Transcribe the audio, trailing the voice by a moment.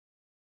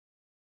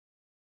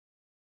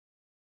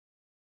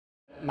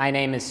My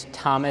name is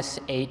Thomas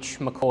H.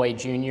 McCoy,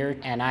 Jr.,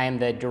 and I am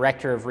the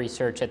Director of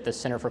Research at the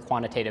Center for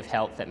Quantitative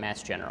Health at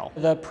Mass General.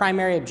 The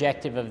primary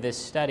objective of this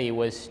study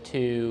was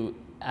to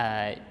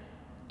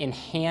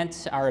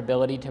enhance our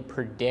ability to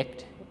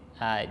predict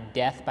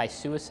death by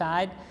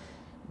suicide,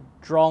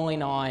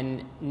 drawing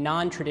on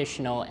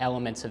non-traditional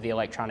elements of the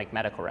electronic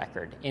medical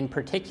record. In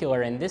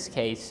particular, in this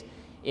case,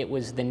 it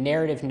was the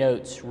narrative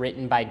notes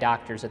written by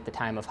doctors at the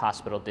time of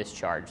hospital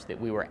discharge that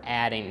we were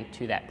adding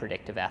to that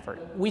predictive effort.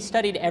 We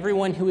studied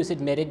everyone who was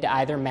admitted to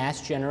either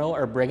Mass General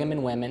or Brigham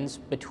and Women's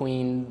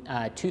between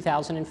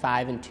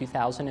 2005 and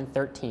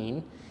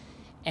 2013,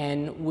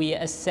 and we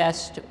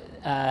assessed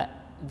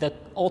the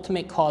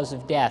ultimate cause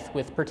of death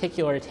with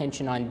particular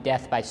attention on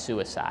death by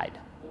suicide.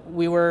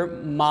 We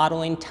were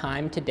modeling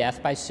time to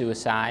death by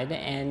suicide,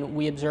 and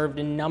we observed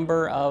a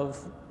number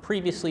of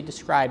previously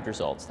described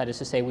results. That is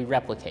to say, we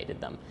replicated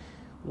them.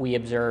 We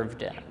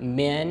observed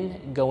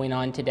men going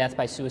on to death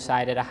by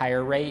suicide at a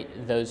higher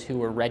rate, those who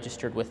were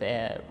registered with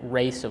a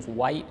race of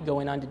white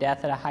going on to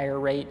death at a higher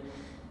rate,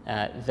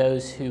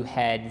 those who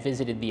had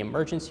visited the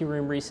emergency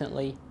room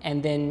recently,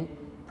 and then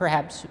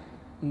perhaps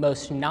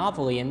most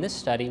novelly in this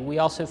study, we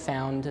also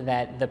found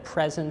that the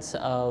presence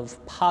of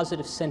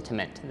positive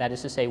sentiment, that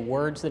is to say,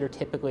 words that are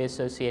typically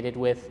associated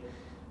with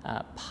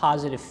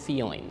positive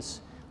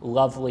feelings,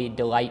 lovely,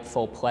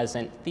 delightful,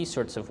 pleasant, these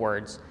sorts of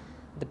words,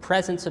 the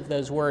presence of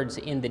those words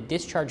in the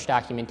discharge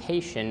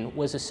documentation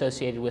was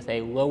associated with a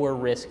lower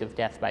risk of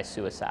death by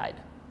suicide.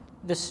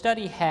 The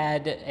study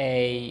had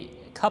a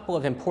couple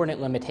of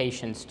important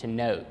limitations to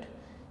note.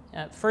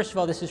 First of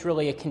all, this is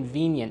really a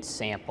convenience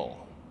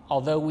sample.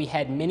 Although we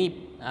had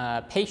many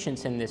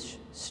patients in this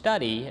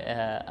study,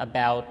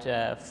 about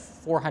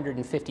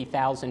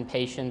 450,000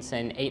 patients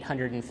and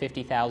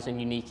 850,000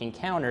 unique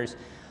encounters,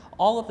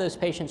 all of those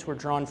patients were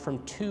drawn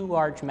from two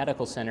large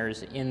medical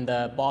centers in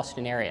the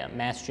Boston area,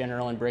 Mass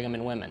General and Brigham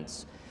and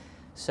Women's.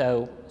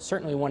 So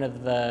certainly one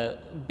of the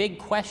big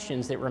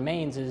questions that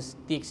remains is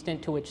the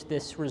extent to which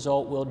this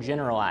result will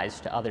generalize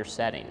to other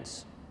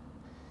settings.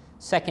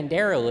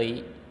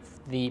 Secondarily,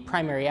 the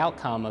primary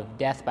outcome of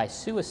death by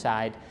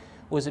suicide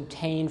was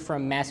obtained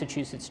from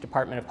Massachusetts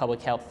Department of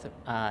Public Health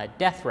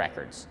death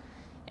records.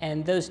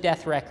 And those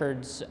death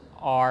records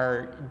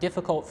are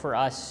difficult for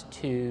us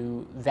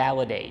to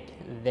validate.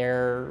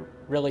 They're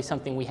really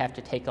something we have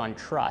to take on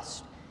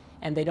trust.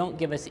 And they don't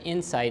give us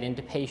insight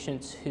into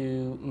patients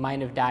who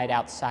might have died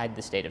outside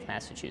the state of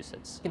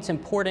Massachusetts. It's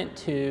important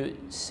to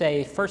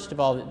say, first of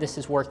all, that this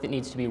is work that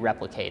needs to be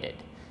replicated.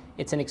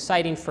 It's an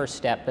exciting first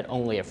step, but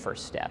only a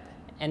first step.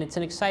 And it's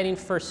an exciting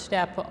first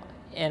step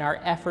in our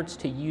efforts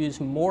to use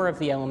more of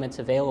the elements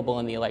available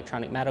in the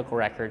electronic medical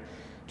record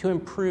to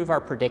improve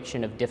our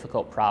prediction of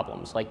difficult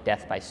problems like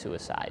death by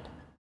suicide.